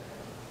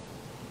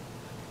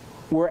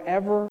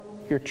 Wherever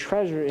your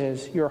treasure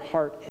is, your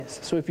heart is.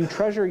 So if you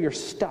treasure your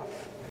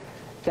stuff,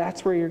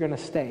 that's where you're going to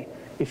stay.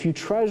 If you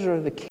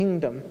treasure the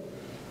kingdom,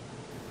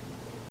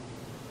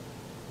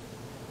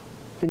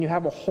 then you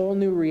have a whole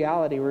new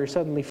reality where you're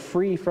suddenly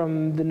free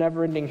from the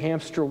never-ending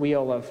hamster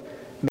wheel of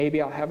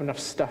maybe I'll have enough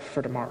stuff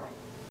for tomorrow.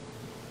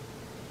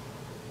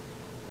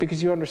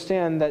 Because you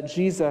understand that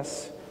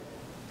Jesus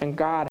and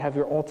God have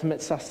your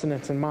ultimate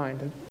sustenance in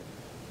mind. And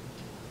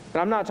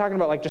I'm not talking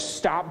about like just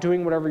stop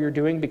doing whatever you're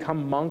doing, become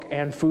a monk,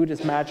 and food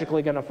is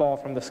magically going to fall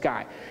from the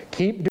sky.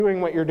 Keep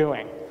doing what you're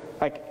doing.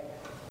 Like,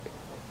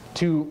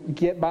 to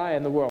get by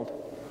in the world.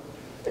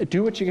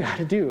 Do what you got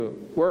to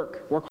do.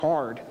 Work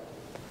hard.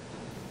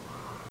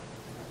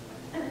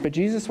 But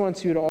Jesus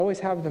wants you to always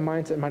have the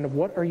mindset in mind of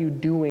what are you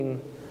doing,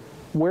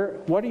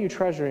 what are you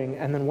treasuring,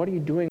 and then what are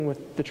you doing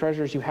with the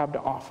treasures you have to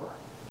offer.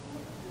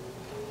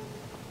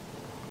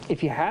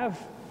 If you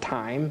have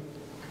time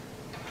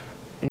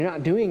and you're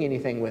not doing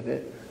anything with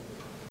it,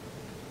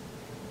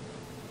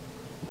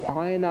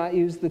 why not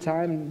use the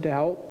time to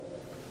help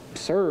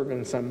serve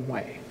in some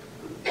way?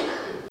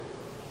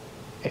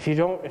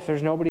 If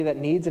there's nobody that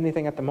needs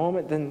anything at the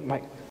moment, then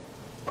like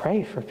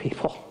pray for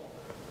people.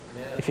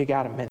 Yeah. If you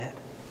got a minute.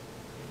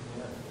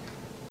 Yeah.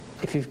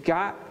 If you've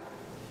got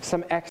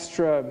some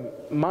extra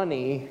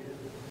money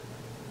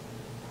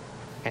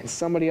and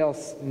somebody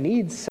else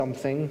needs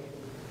something,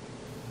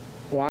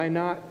 why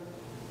not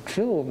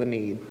fill the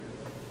need?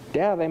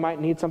 Yeah, they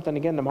might need something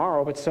again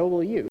tomorrow, but so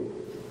will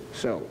you.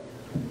 So,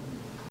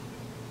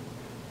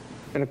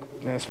 and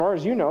as far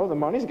as you know, the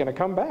money's going to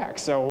come back,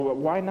 so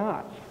why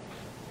not?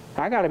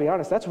 I got to be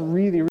honest, that's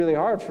really, really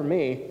hard for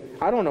me.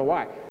 I don't know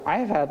why. I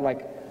have had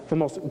like the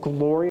most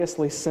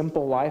gloriously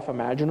simple life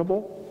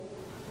imaginable.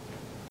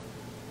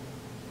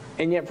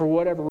 And yet for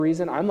whatever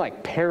reason, I'm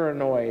like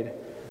paranoid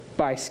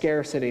by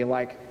scarcity.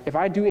 Like if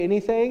I do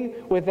anything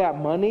with that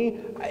money,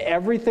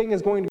 everything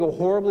is going to go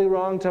horribly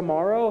wrong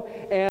tomorrow,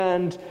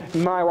 and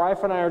my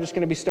wife and I are just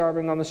going to be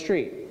starving on the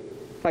street.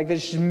 Like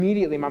this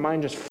immediately, my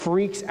mind just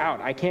freaks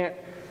out.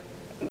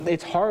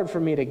 It's hard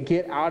for me to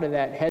get out of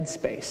that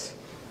headspace.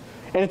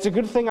 And it's a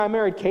good thing I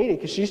married Katie,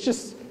 because she's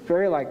just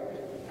very like,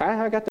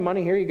 I got the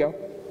money, here you go.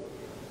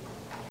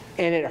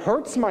 And it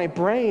hurts my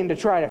brain to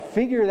try to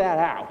figure that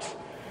out.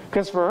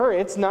 Because for her,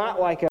 it's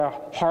not like a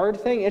hard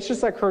thing. It's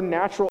just like her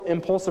natural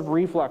impulsive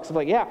reflex of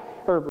like, yeah,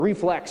 or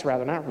reflex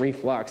rather, not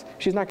reflux.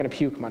 She's not going to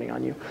puke money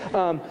on you.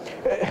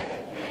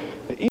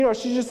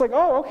 She's just like,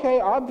 oh, okay,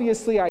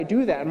 obviously I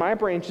do that. And my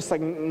brain's just like,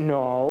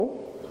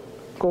 no,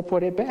 go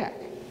put it back,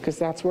 because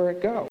that's where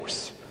it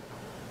goes.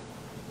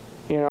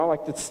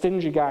 Like the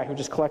stingy guy who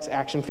just collects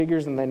action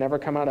figures and they never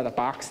come out of the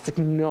box. It's like,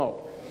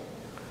 no.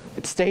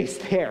 It stays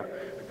there.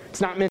 It's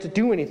not meant to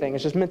do anything.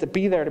 It's just meant to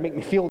be there to make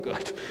me feel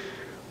good.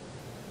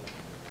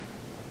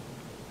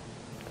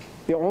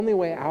 The only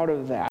way out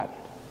of that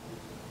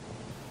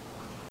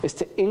is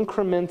to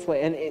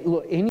incrementally, and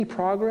look, any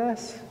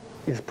progress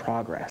is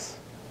progress.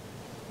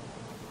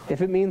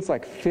 If it means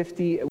like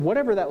 50,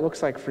 whatever that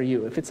looks like for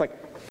you, if it's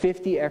like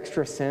 50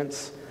 extra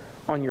cents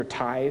on your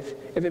tithe,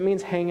 if it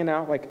means hanging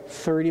out like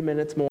 30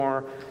 minutes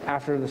more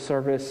after the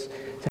service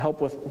to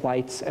help with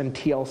lights and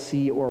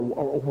TLC or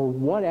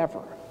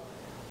whatever,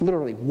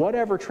 literally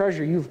whatever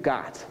treasure you've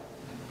got,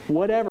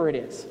 whatever it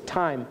is,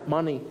 time,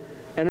 money,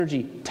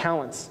 energy,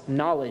 talents,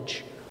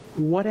 knowledge,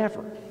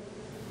 whatever.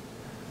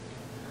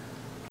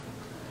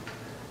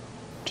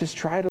 Just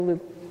try to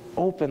live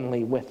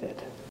openly with it.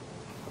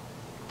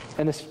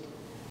 And this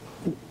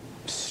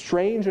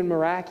strange and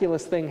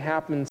miraculous thing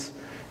happens,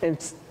 and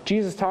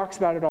Jesus talks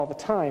about it all the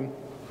time.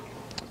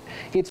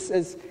 It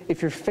says,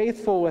 if you're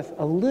faithful with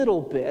a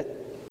little bit,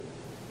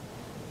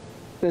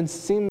 then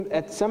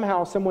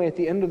somehow, some way at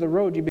the end of the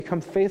road, you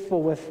become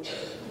faithful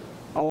with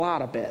a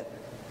lot of it.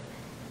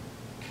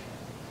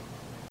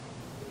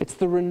 It's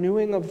the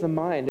renewing of the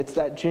mind. It's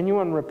that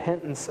genuine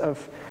repentance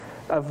of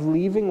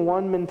leaving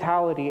one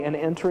mentality and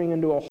entering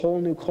into a whole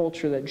new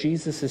culture that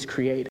Jesus is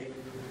creating.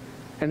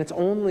 And it's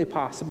only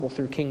possible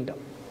through kingdom.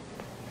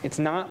 It's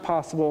not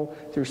possible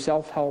through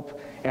self-help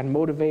and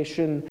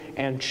motivation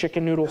and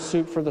chicken noodle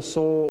soup for the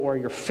soul or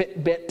your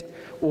Fitbit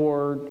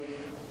or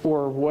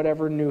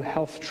whatever new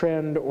health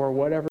trend or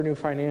whatever new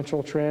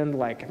financial trend,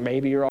 like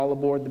maybe you're all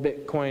aboard the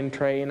Bitcoin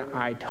train,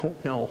 I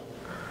don't know.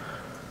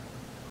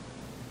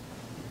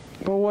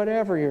 But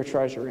whatever your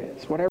treasure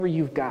is, whatever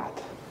you've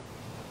got,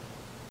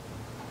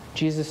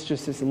 Jesus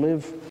just says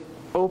live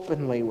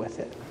openly with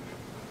it.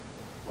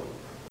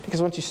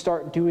 Because once you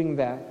start doing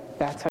that,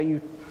 that's how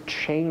you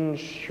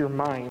change your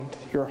mind,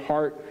 your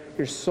heart,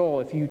 your soul.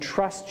 If you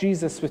trust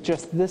Jesus with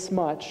just this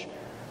much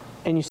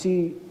and you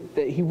see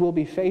that he will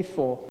be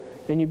faithful,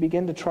 then you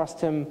begin to trust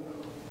him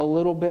a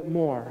little bit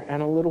more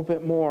and a little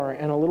bit more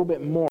and a little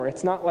bit more.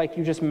 It's not like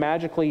you just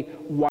magically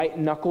white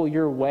knuckle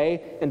your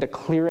way into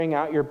clearing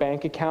out your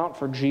bank account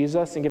for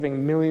Jesus and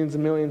giving millions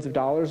and millions of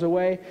dollars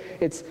away.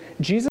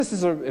 Jesus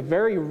is a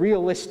very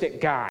realistic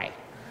guy.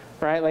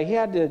 Right? Like he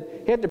had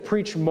to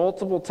preach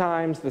multiple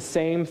times the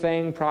same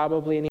thing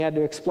probably, and he had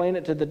to explain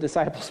it to the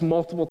disciples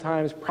multiple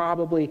times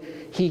probably.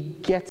 He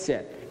gets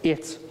it.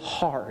 It's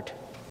hard.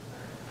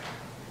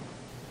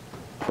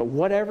 But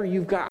whatever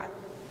you've got,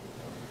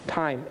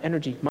 time,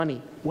 energy,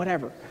 money,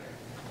 whatever,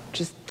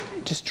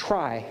 just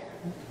try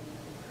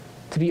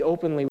to be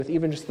openly with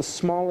even just the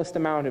smallest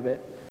amount of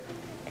it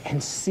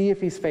and see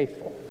if he's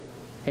faithful.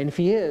 And if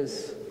he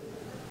is,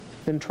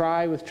 then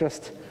try with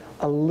just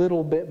a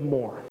little bit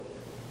more.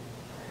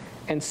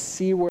 And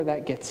see where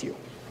that gets you.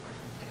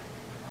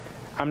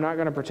 I'm not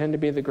going to pretend to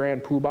be the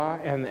grand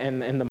poobah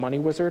and the money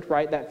wizard,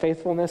 right? That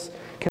faithfulness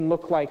can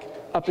look like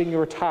upping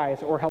your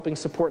tithe or helping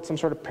support some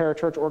sort of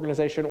parachurch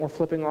organization or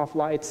flipping off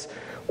lights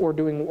or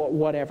doing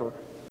whatever.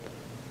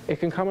 It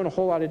can come in a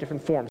whole lot of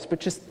different forms, but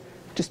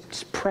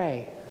just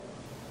pray.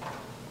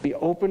 Be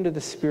open to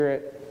the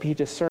Spirit, be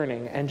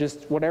discerning, and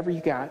just whatever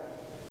you got,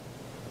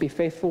 be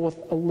faithful with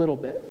a little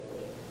bit.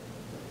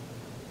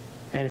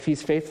 And if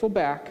he's faithful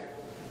back,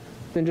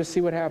 then just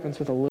see what happens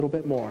with a little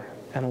bit more,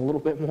 and a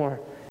little bit more,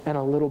 and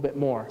a little bit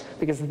more.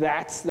 Because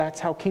that's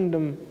how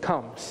kingdom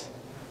comes.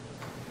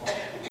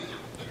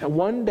 And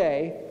one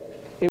day,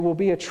 it will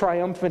be a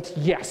triumphant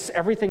yes.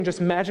 Everything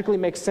just magically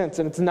makes sense,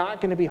 and it's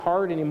not going to be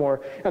hard anymore,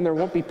 and there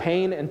won't be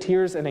pain and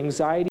tears and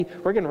anxiety.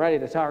 We're getting ready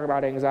to talk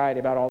about anxiety,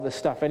 about all this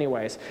stuff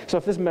anyways. So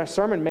if this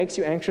sermon makes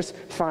you anxious,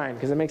 fine,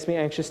 because it makes me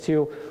anxious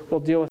too.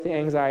 We'll deal with the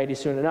anxiety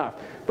soon enough.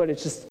 But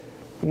it's just,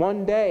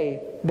 one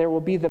day, there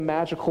will be the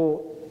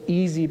magical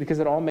easy, because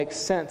it all makes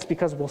sense,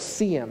 because we'll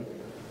see him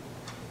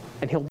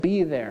and he'll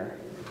be there.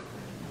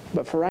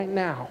 But for right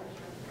now,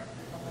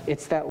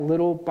 it's that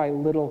little by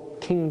little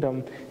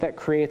kingdom that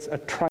creates a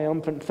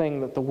triumphant thing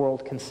that the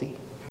world can see.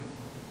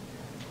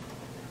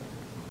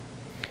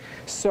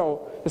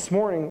 So this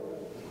morning,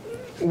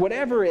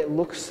 whatever it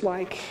looks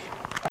like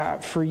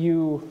for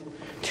you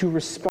to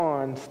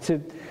respond,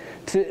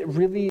 to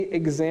really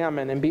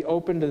examine and be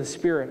open to the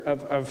Spirit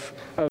of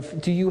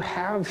do you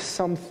have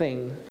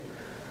something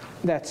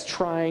that's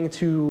trying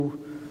to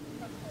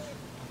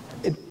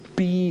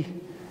be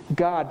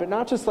God, but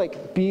not just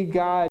like be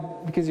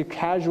God because you're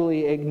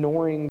casually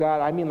ignoring God.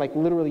 I mean like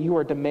literally you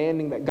are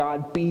demanding that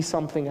God be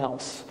something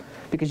else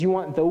because you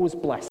want those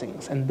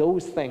blessings and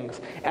those things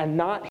and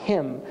not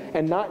him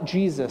and not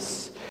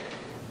Jesus.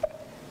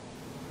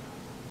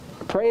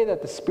 Pray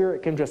that the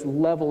Spirit can just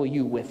level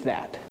you with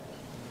that,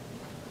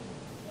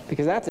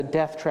 because that's a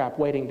death trap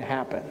waiting to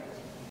happen.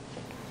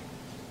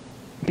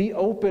 Be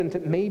open to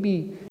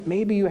maybe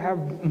you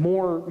have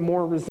more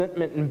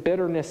resentment and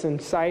bitterness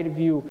inside of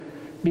you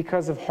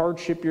because of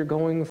hardship you're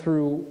going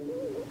through.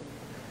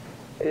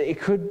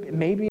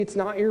 Maybe it's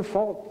not your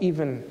fault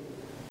even.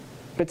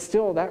 But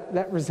still,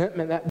 that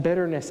resentment, that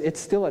bitterness, it's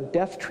still a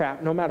death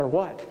trap no matter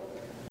what.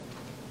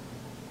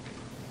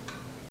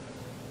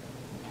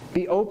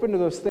 Be open to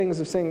those things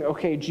of saying,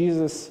 okay,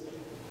 Jesus,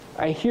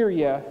 I hear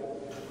you.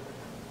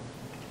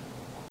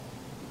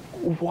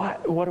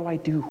 What do I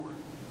do?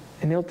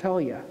 And he'll tell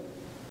you.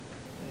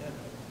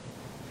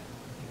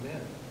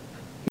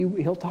 Amen.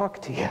 He'll talk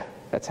to you.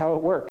 That's how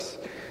it works.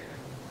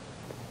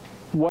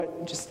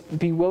 Just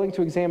be willing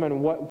to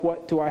examine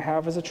what do I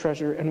have as a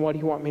treasure and what do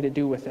you want me to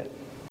do with it?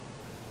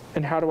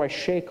 And how do I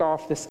shake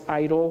off this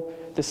idol,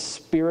 this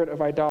spirit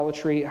of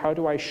idolatry? How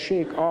do I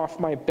shake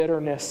off my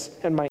bitterness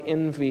and my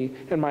envy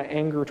and my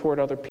anger toward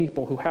other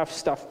people who have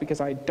stuff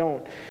because I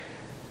don't?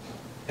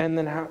 And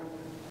then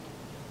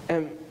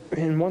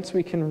and once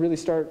we can really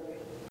start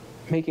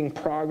making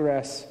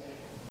progress,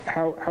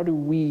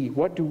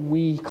 what do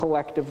we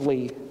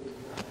collectively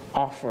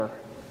offer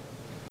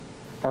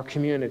our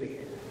community?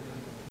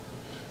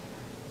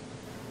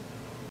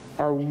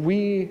 Are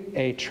we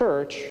a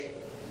church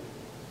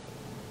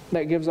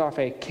that gives off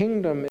a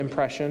kingdom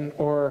impression,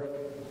 or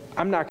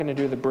I'm not going to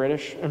do the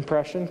British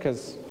impression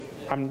because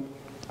I'm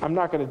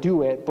not going to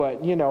do it,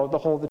 but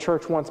the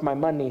church wants my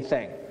money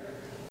thing.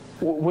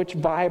 Which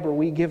vibe are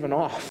we giving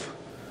off?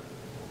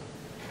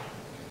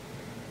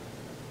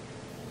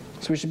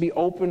 So we should be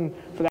open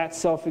for that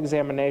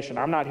self-examination.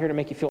 I'm not here to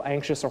make you feel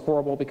anxious or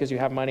horrible because you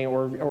have money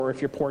or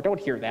if you're poor. Don't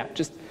hear that.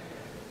 Just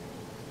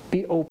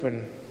be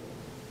open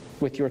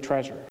with your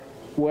treasure,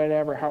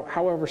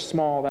 however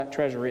small that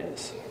treasure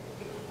is.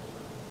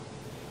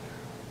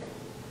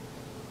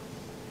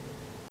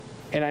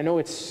 And I know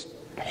it's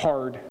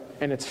hard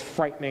and it's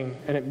frightening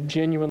and it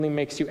genuinely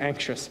makes you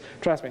anxious.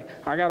 Trust me,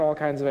 I got all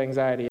kinds of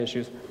anxiety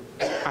issues.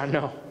 I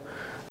know.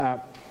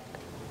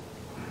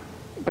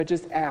 But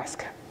just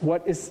ask,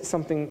 what is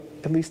something,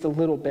 at least a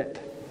little bit,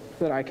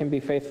 that I can be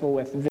faithful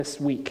with this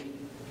week,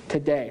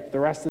 today, the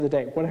rest of the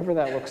day, whatever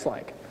that looks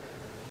like,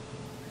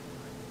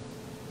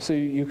 so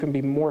you can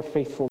be more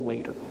faithful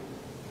later.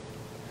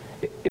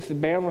 If the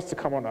band wants to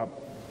come on up,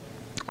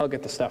 I'll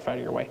get the stuff out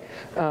of your way.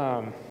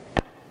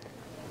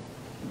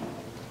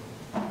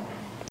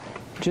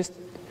 Just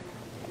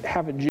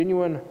have a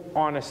genuine,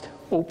 honest,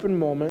 open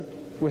moment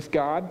with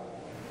God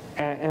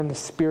and the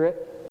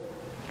Spirit.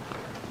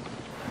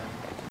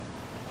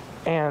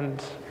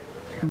 And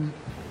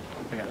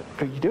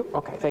you do?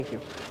 Okay, thank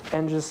you.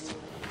 And just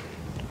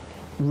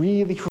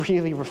really,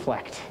 really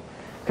reflect.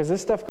 Because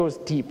this stuff goes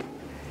deep.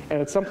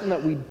 And it's something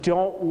that we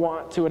don't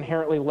want to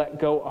inherently let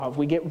go of.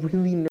 We get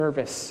really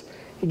nervous.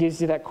 It gives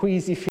you that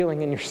queasy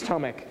feeling in your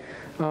stomach.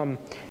 And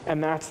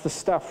that's the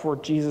stuff where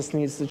Jesus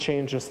needs to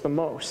change us the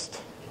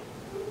most.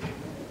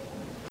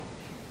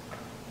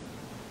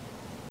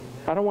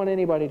 I don't want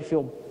anybody to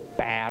feel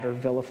bad or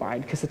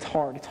vilified because it's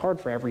hard. It's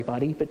hard for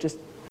everybody, but just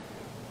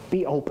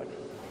be open.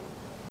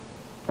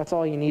 That's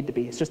all you need to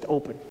be. It's just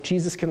open.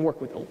 Jesus can work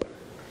with open.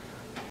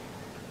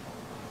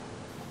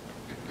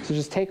 So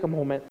just take a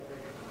moment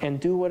and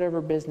do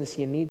whatever business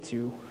you need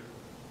to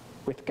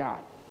with God.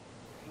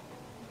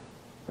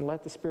 And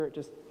let the Spirit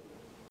just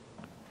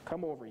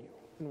come over you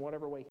in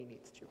whatever way He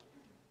needs to.